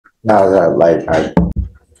Now that, like,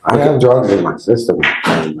 I have drugs in my system.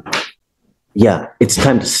 Yeah, it's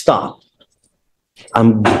time to stop.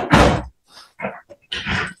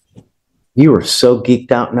 You are so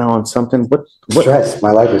geeked out now on something. What? Stress.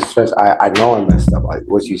 My life is stress. I know I messed up. Like,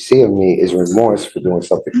 what you see of me is remorse for doing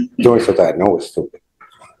something I know is stupid.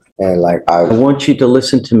 And like, I want you to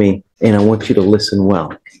listen to me, and I want you to listen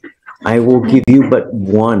well. I will give you but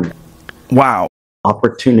one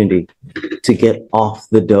opportunity to get off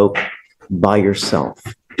the dope by yourself.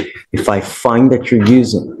 If I find that you're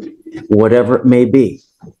using whatever it may be,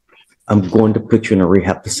 I'm going to put you in a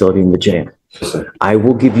rehab facility in the jail. I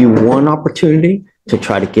will give you one opportunity to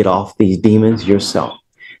try to get off these demons yourself.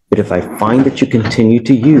 But if I find that you continue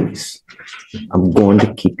to use, I'm going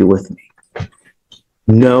to keep you with me.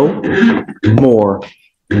 No more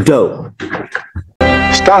dope.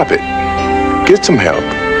 Stop it. Get some help.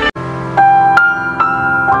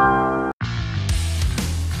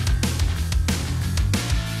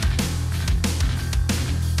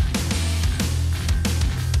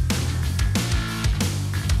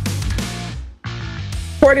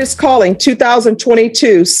 Court is calling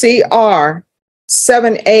 2022 CR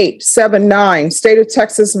 7879, State of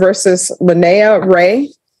Texas versus Linnea Ray.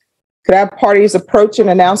 Could I have parties approach and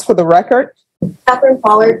announce for the record? Catherine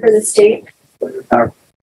Pollard for the state.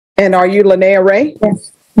 And are you Linnea Ray?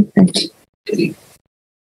 Yes. Okay.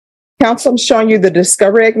 Counsel, I'm showing you the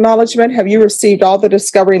discovery acknowledgement. Have you received all the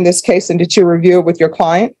discovery in this case, and did you review it with your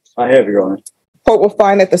client? I have, Your Honor. Court will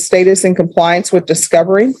find that the state is in compliance with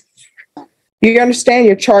discovery. Do you understand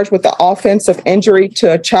you're charged with the offense of injury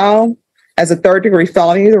to a child as a third-degree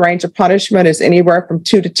felony? The range of punishment is anywhere from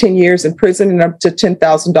 2 to 10 years in prison and up to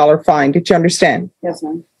 $10,000 fine. Did you understand? Yes,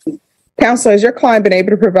 ma'am. Counsel, has your client been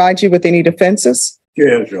able to provide you with any defenses?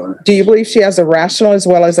 Yes, Your Honor. Do you believe she has a rational as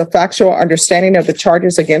well as a factual understanding of the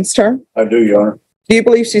charges against her? I do, Your Honor. Do you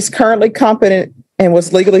believe she's currently competent and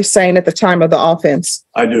was legally sane at the time of the offense?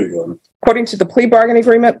 I do, Your Honor. According to the plea bargain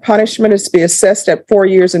agreement, punishment is to be assessed at 4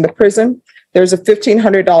 years in the prison. There's a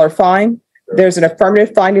 $1,500 fine. There's an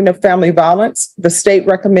affirmative finding of family violence. The state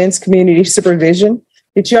recommends community supervision.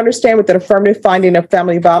 Did you understand with an affirmative finding of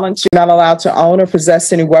family violence, you're not allowed to own or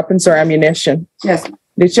possess any weapons or ammunition? Yes.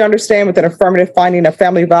 Did you understand with an affirmative finding of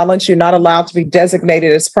family violence, you're not allowed to be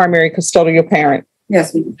designated as primary custodial parent?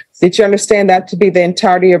 Yes, ma'am. Did you understand that to be the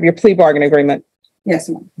entirety of your plea bargain agreement? Yes,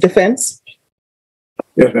 ma'am. Defense?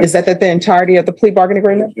 Yes, ma'am. Is that the entirety of the plea bargain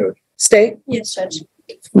agreement? Yes, Judge. State? Yes, Judge.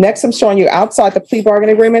 Next, I'm showing you outside the plea bargain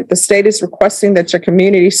agreement, the state is requesting that your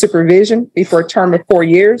community supervision be for a term of 4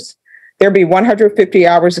 years. There'll be 150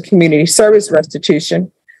 hours of community service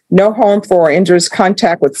restitution, no harmful or injurious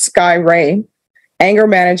contact with Sky Ray, anger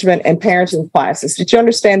management, and parenting classes. Did you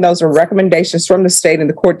understand those are recommendations from the state and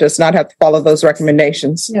the court does not have to follow those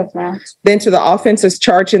recommendations? Yes, ma'am. Then to the offenses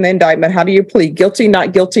charged in the indictment, how do you plead? Guilty,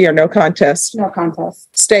 not guilty, or no contest? No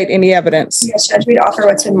contest. State any evidence. Yes, Judge. We'd offer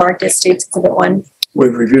what's been marked as State's Exhibit 1.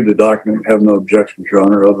 We've reviewed the document, have no objections, Your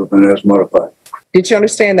Honor, other than as modified. Did you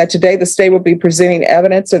understand that today the state will be presenting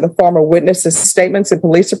evidence in the form of witnesses' statements and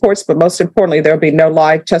police reports, but most importantly, there will be no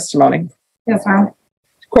live testimony? Yes, ma'am.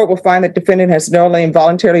 Court will find that defendant has knowingly and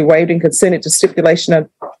voluntarily waived and consented to stipulation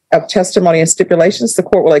of testimony and stipulations. The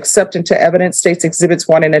court will accept into evidence State's Exhibits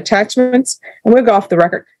 1 and attachments, and we'll go off the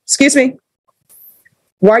record. Excuse me.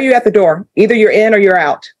 Why are you at the door? Either you're in or you're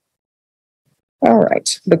out. All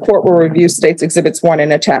right. The court will review State's Exhibits 1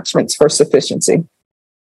 and attachments for sufficiency.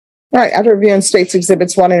 All right. After reviewing State's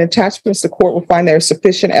Exhibits 1 and attachments, the court will find there is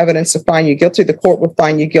sufficient evidence to find you guilty. The court will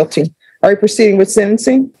find you guilty. Are you proceeding with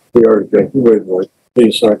sentencing? We are, Judge. Wait,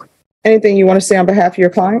 please, sir. Anything you want to say on behalf of your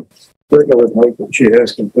client? First, I would note that she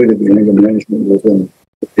has completed the anger management within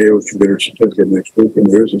the jail. She'll get her certificate next week,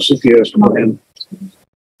 and there is a CPS plan.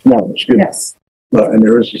 No, excuse me. Yes. And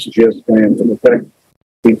there is a CPS plan in effect.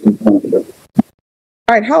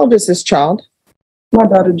 All right. How old is this child? My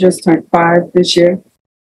daughter just turned 5 this year.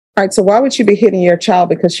 All right. So why would you be hitting your child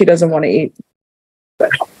because she doesn't want to eat?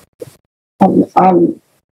 I'm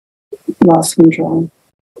lost control.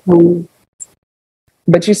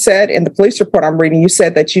 But you said in the police report I'm reading, you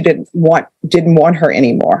said that you didn't want her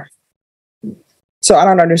anymore. So I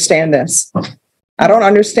don't understand this. I don't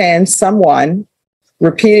understand someone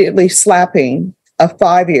repeatedly slapping a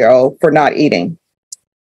 5-year-old for not eating.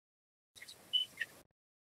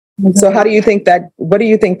 So what do you think that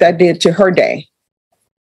did to her day?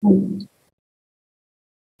 I'm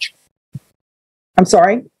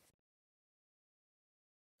sorry?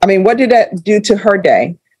 I mean, what did that do to her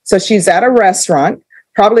day? So she's at a restaurant,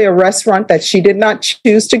 probably a restaurant that she did not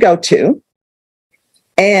choose to go to,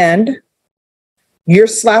 and you're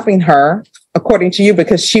slapping her, according to you,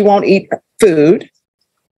 because she won't eat food.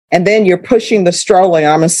 and then you're pushing the stroller.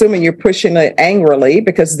 I'm assuming you're pushing it angrily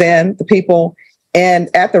because then the people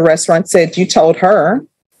at the restaurant said you told her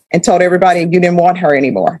and told everybody you didn't want her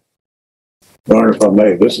anymore. Your Honor, if I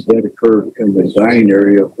may, this event occurred in the dining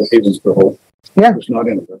area of the Havens for Hope. Yeah. It's not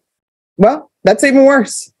in it. Well, that's even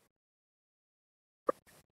worse.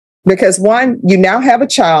 Because one, you now have a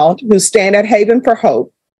child who's staying at Haven for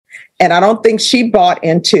Hope. And I don't think she bought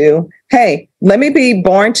into, hey, let me be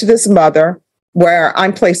born to this mother where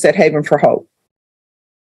I'm placed at Haven for Hope.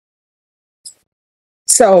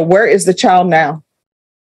 So where is the child now?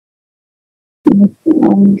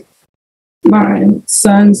 My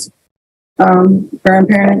son's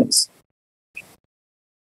grandparents.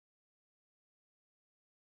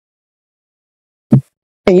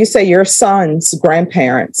 And you say your son's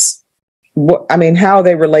grandparents. I mean, how are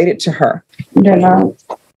they related to her? They're not.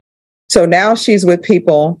 So now she's with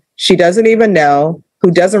people she doesn't even know,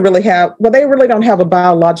 who doesn't really have, well, they really don't have a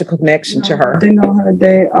biological connection to her. They know her.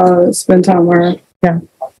 They spend time with her. Yeah.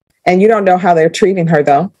 And you don't know how they're treating her,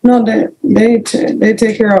 though? No, they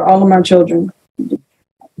take care of all of my children.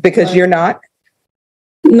 Because you're not?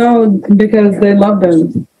 No, because they love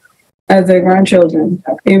them as their grandchildren.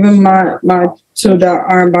 Even my children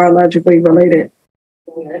aren't biologically related.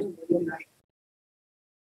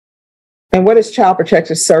 And what is Child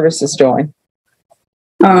Protective Services doing?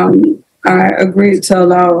 I agreed to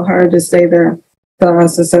allow her to stay there so I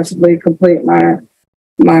successfully complete my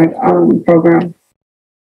program.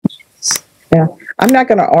 Yeah, I'm not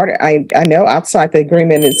going to order. I know outside the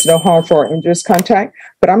agreement it's no harm for injurious contact,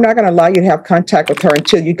 but I'm not going to allow you to have contact with her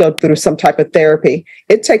until you go through some type of therapy.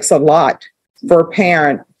 It takes a lot for a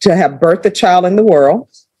parent to have birthed a child in the world,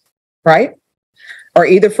 right? Or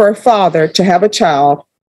either for a father to have a child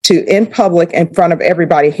to, in public, in front of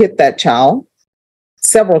everybody, hit that child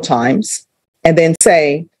several times and then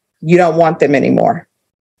say, you don't want them anymore.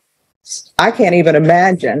 I can't even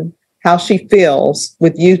imagine how she feels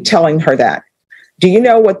with you telling her that. Do you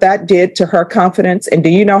know what that did to her confidence? And do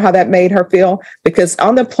you know how that made her feel? Because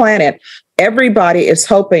on the planet, everybody is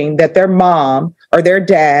hoping that their mom or their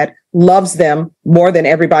dad loves them more than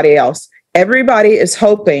everybody else. Everybody is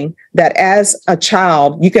hoping that as a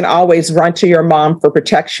child, you can always run to your mom for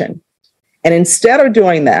protection. And instead of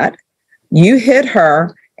doing that, you hit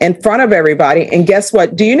her in front of everybody. And guess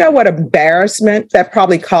what? Do you know what embarrassment that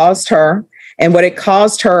probably caused her? And what it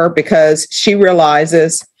caused her because she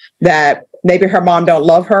realizes that maybe her mom don't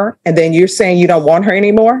love her. And then you're saying you don't want her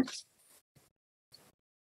anymore.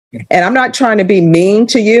 And I'm not trying to be mean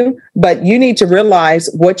to you, but you need to realize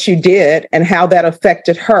what you did and how that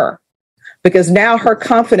affected her. Because now her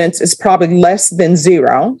confidence is probably less than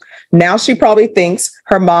zero. Now she probably thinks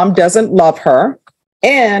her mom doesn't love her.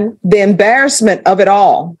 And the embarrassment of it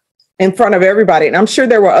all in front of everybody. And I'm sure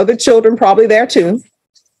there were other children probably there too.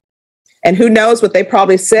 And who knows what they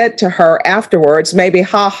probably said to her afterwards. Maybe,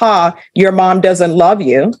 ha ha, your mom doesn't love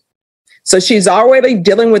you. So she's already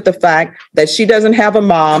dealing with the fact that she doesn't have a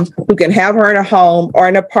mom who can have her in a home or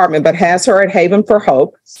an apartment, but has her at Haven for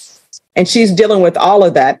Hope. And she's dealing with all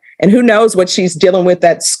of that. And who knows what she's dealing with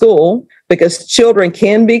at school, because children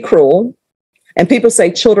can be cruel. And people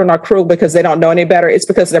say children are cruel because they don't know any better. It's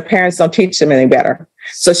because their parents don't teach them any better.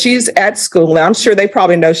 So she's at school, and I'm sure they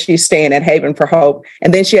probably know she's staying at Haven for Hope.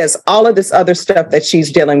 And then she has all of this other stuff that she's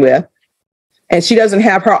dealing with. And she doesn't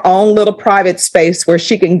have her own little private space where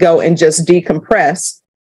she can go and just decompress.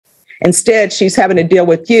 Instead, she's having to deal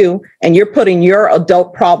with you, and you're putting your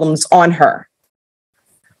adult problems on her.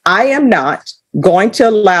 I am not going to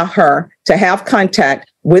allow her to have contact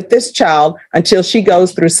with this child until she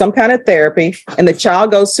goes through some kind of therapy, and the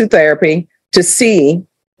child goes through therapy to see,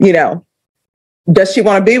 does she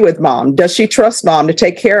want to be with mom? Does she trust mom to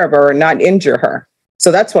take care of her and not injure her?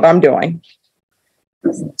 So that's what I'm doing.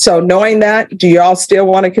 So knowing that, do you all still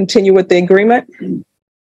want to continue with the agreement?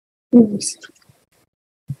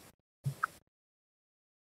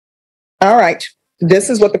 All right. This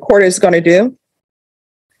is what the court is going to do.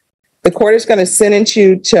 The court is going to sentence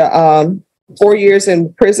you to 4 years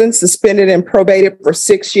in prison, suspended and probated for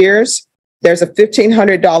 6 years. There's a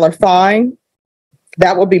 $1,500 fine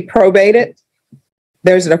that will be probated.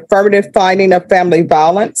 There's an affirmative finding of family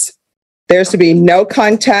violence. There's to be no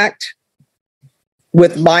contact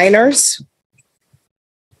with minors.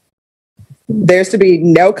 There's to be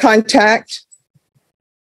no contact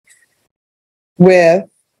with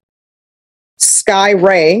Sky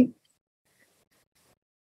Ray.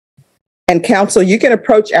 And counsel, you can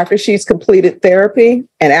approach after she's completed therapy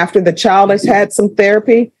and after the child has had some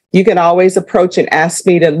therapy. You can always approach and ask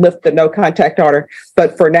me to lift the no contact order.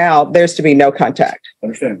 But for now, there's to be no contact.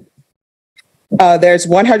 Understand. There's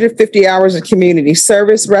 150 hours of community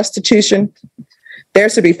service restitution. There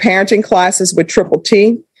should be parenting classes with Triple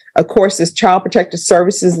T. Of course, this Child Protective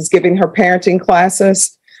Services is giving her parenting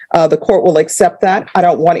classes. The court will accept that. I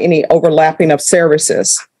don't want any overlapping of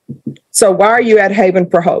services. So why are you at Haven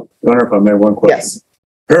for Hope? Your Honor, if I may, one question. Yes.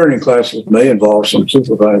 Parenting classes may involve some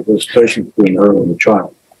supervised visitation between her and the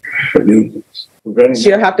child. But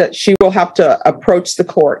She will have to approach the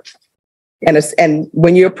court. And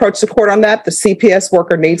when you approach the court on that, the CPS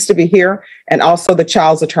worker needs to be here and also the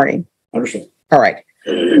child's attorney. Understand. All right.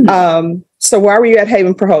 So why were you at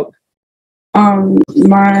Haven for Hope? I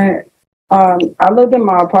lived in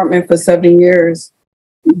my apartment for 7 years.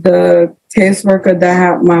 The caseworker that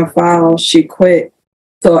had my file, she quit.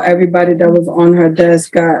 So everybody that was on her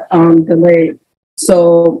desk got delayed.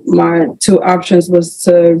 So my two options was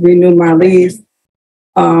to renew my lease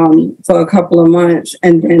for a couple of months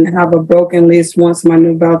and then have a broken lease once my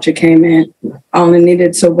new voucher came in. I only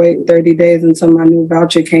needed to wait 30 days until my new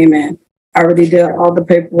voucher came in. I already did all the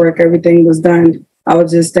paperwork. Everything was done. I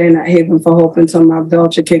was just staying at Haven for Hope until my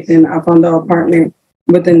voucher kicked in. I found the apartment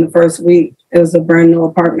within the first week. It was a brand new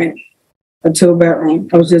apartment, a 2-bedroom.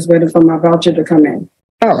 I was just waiting for my voucher to come in.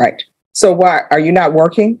 All right. So why are you not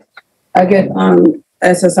working? I get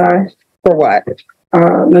SSI. For what?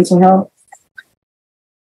 Mental health.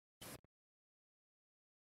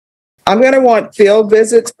 I'm going to want field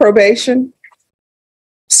visits, probation.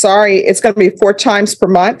 Sorry, it's going to be 4 times per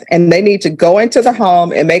month, and they need to go into the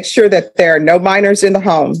home and make sure that there are no minors in the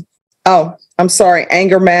home. Oh, I'm sorry,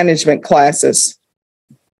 anger management classes.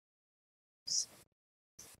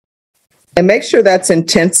 And make sure that's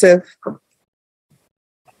intensive.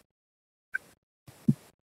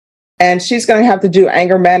 And she's going to have to do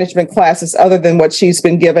anger management classes other than what she's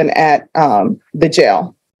been given at the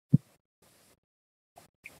jail.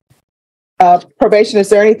 Probation, is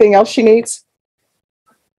there anything else she needs?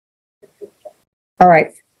 All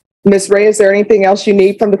right. Ms. Ray, is there anything else you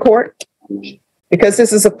need from the court? Because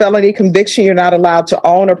this is a felony conviction, you're not allowed to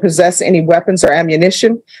own or possess any weapons or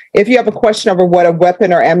ammunition. If you have a question over what a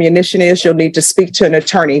weapon or ammunition is, you'll need to speak to an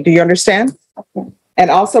attorney. Do you understand? Okay.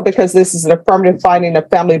 And also because this is an affirmative finding of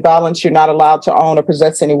family violence, you're not allowed to own or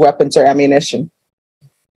possess any weapons or ammunition.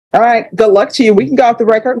 All right. Good luck to you. We can go off the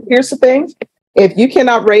record. Here's the thing. If you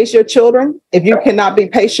cannot raise your children, if you cannot be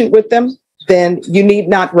patient with them, then you need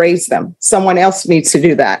not raise them. Someone else needs to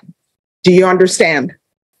do that. Do you understand?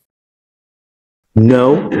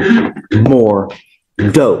 No more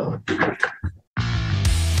dope.